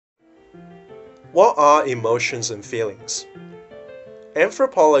What are emotions and feelings?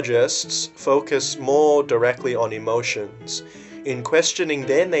 Anthropologists focus more directly on emotions, in questioning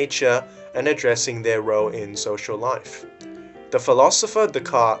their nature and addressing their role in social life. The philosopher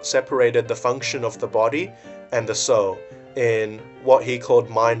Descartes separated the function of the body and the soul in what he called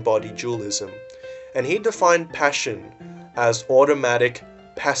mind-body dualism, and he defined passion as automatic,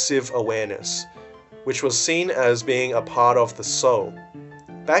 passive awareness, which was seen as being a part of the soul.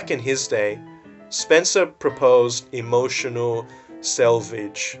 Back in his day, Spencer proposed emotional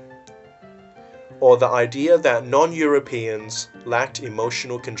salvage, or the idea that non-Europeans lacked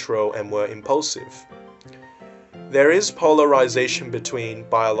emotional control and were impulsive. There is polarization between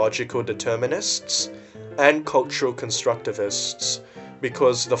biological determinists and cultural constructivists,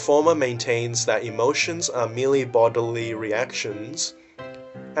 because the former maintains that emotions are merely bodily reactions,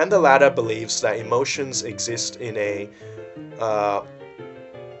 and the latter believes that emotions exist in a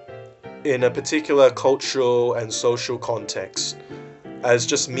particular cultural and social context, as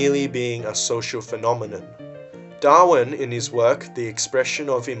just merely being a social phenomenon. Darwin, in his work The Expression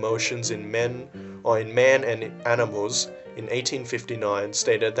of Emotions in Man and Animals in 1859,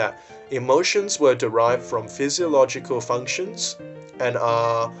 stated that emotions were derived from physiological functions and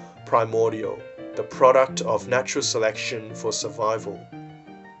are primordial, the product of natural selection for survival.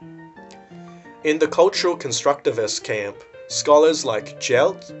 In the cultural constructivist camp, scholars like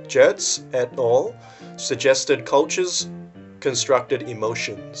Geertz et al. Suggested cultures constructed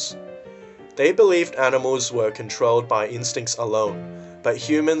emotions. They believed animals were controlled by instincts alone, but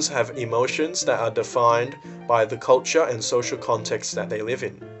humans have emotions that are defined by the culture and social context that they live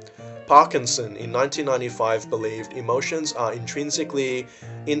in. Parkinson, in 1995, believed emotions are intrinsically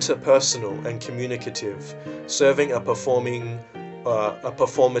interpersonal and communicative, serving a performative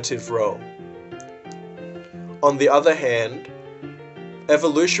role. On the other hand,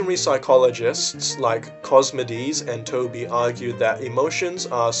 evolutionary psychologists like Cosmides and Toby argued that emotions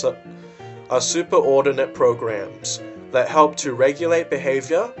are superordinate programs that help to regulate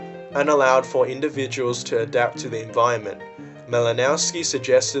behavior and allowed for individuals to adapt to the environment. Malinowski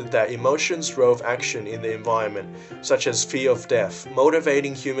suggested that emotions drove action in the environment, such as fear of death,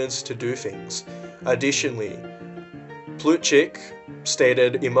 motivating humans to do things. Additionally, Plutchik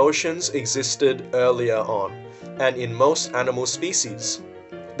stated emotions existed earlier on, and in most animal species.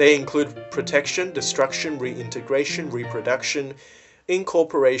 They include protection, destruction, reintegration, reproduction,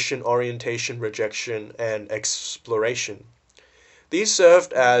 incorporation, orientation, rejection, and exploration. These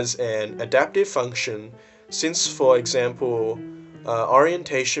served as an adaptive function since, for example,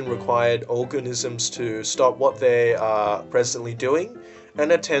 orientation required organisms to stop what they are presently doing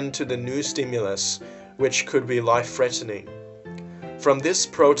and attend to the new stimulus, which could be life-threatening. From this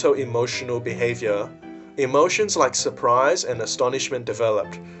proto-emotional behavior, emotions like surprise and astonishment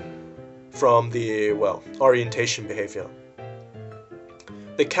developed from the, orientation behavior.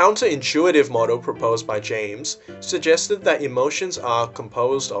 The counterintuitive model proposed by James suggested that emotions are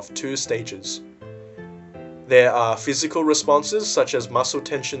composed of two stages. There are physical responses such as muscle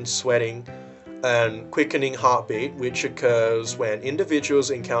tension, sweating, and quickening heartbeat, which occurs when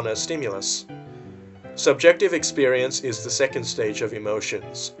individuals encounter stimulus. Subjective experience is the second stage of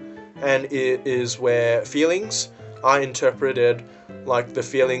emotions, and it is where feelings are interpreted like the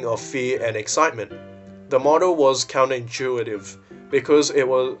feeling of fear and excitement. The model was counterintuitive because it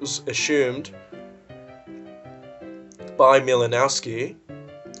was assumed by Malinowski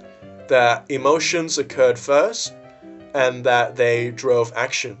that emotions occurred first and that they drove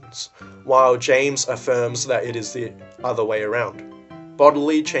actions, while James affirms that it is the other way around.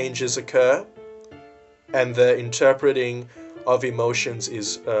 Bodily changes occur, and the interpreting of emotions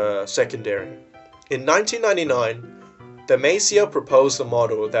is secondary. In 1999, Damasio proposed a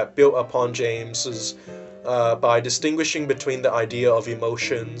model that built upon James's by distinguishing between the idea of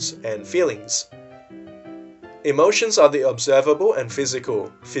emotions and feelings. Emotions are the observable and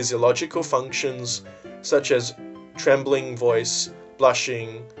physiological functions such as trembling voice,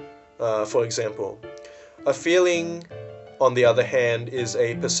 blushing, for example. A feeling, on the other hand, is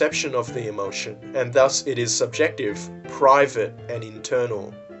a perception of the emotion, and thus it is subjective, private, and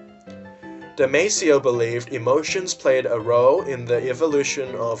internal. Damasio believed emotions played a role in the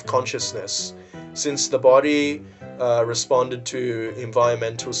evolution of consciousness, since the body responded to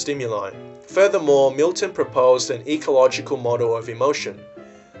environmental stimuli. Furthermore, Milton proposed an ecological model of emotion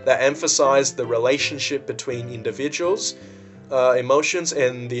that emphasized the relationship between individuals, emotions,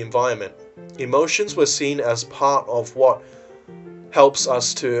 and the environment. Emotions were seen as part of what helps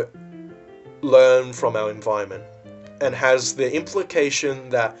us to learn from our environment, and has the implication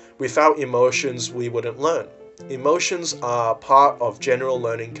that without emotions we wouldn't learn. Emotions are part of general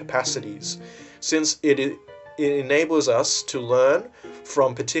learning capacities, since it enables us to learn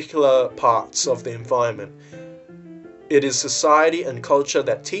from particular parts of the environment. It is society and culture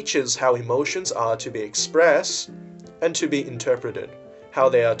that teaches how emotions are to be expressed and to be interpreted, how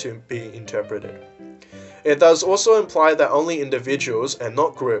they are to be interpreted. It does also imply that only individuals and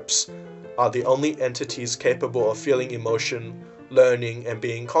not groups are the only entities capable of feeling emotion, learning, and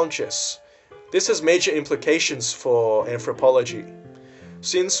being conscious. This has major implications for anthropology,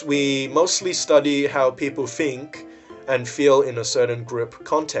 since we mostly study how people think and feel in a certain group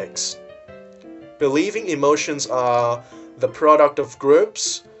context. Believing emotions are the product of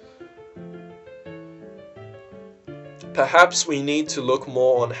groups, perhaps we need to look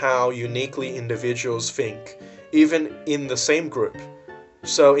more on how uniquely individuals think, even in the same group.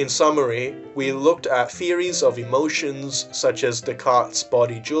 So in summary, we looked at theories of emotions such as Descartes'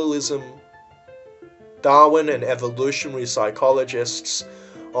 body dualism, Darwin and evolutionary psychologists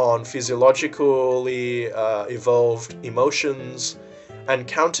on physiologically evolved emotions, and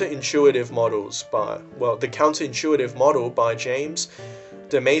counterintuitive models the counterintuitive model by James,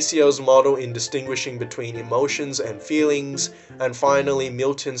 Damasio's model in distinguishing between emotions and feelings, and finally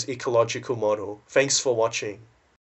Milton's ecological model. Thanks for watching.